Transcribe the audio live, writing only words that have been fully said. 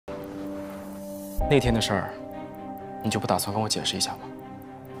那天的事儿，你就不打算跟我解释一下吗？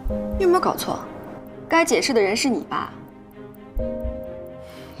你有没有搞错？该解释的人是你吧？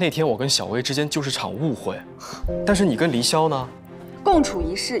那天我跟小薇之间就是场误会，但是你跟黎潇呢？共处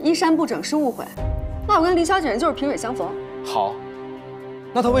一室，衣衫不整是误会。那我跟黎潇简直就是萍水相逢。好，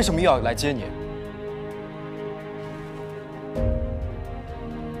那他为什么又要来接你？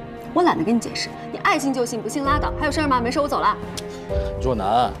我懒得跟你解释，你爱信就信，不信拉倒。还有事儿吗？没事，我走了。若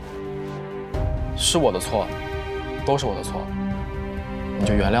楠，是我的错，都是我的错，你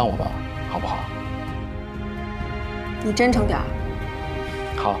就原谅我吧，好不好？你真诚点儿。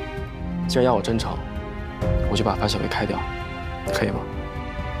好，既然要我真诚，我就把樊小薇开掉，可以吗？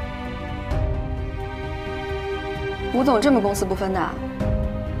吴总这么公私不分的？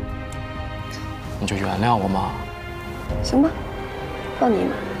你就原谅我嘛。行吧，放你一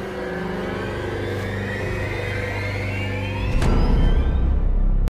马。